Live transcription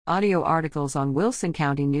Audio articles on Wilson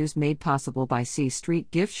County News made possible by C Street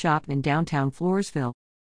Gift Shop in downtown Floresville.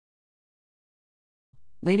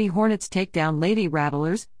 Lady Hornets take down Lady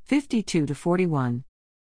Rattlers, 52-41.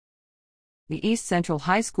 The East Central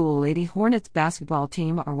High School Lady Hornets basketball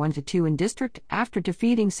team are 1-2 in district after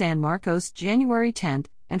defeating San Marcos January 10th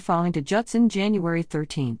and falling to Judson January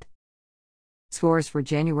 13th. Scores for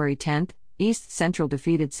January 10th: East Central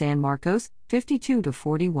defeated San Marcos,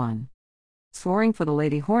 52-41. Scoring for the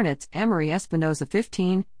Lady Hornets: Emery Espinoza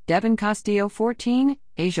 15, Devin Castillo 14,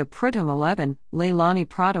 Asia Pridham 11, Leilani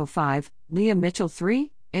Prado 5, Leah Mitchell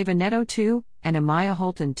 3, Ava Neto 2, and Amaya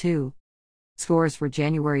Holton 2. Scores for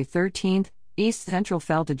January 13th: East Central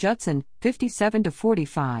fell to Judson,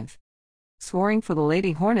 57-45. Scoring for the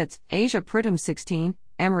Lady Hornets: Asia Pridham 16,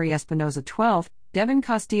 Emery Espinoza 12, Devin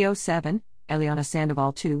Castillo 7, Eliana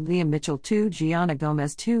Sandoval 2, Leah Mitchell 2, Gianna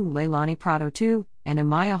Gomez 2, Leilani Prado 2, and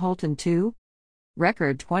Amaya Holton 2.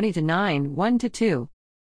 Record 20-9, 1-2.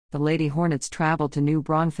 The Lady Hornets travel to New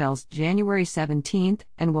Braunfels January 17th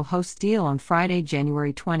and will host Steele on Friday,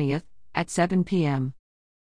 January 20th, at 7 p.m.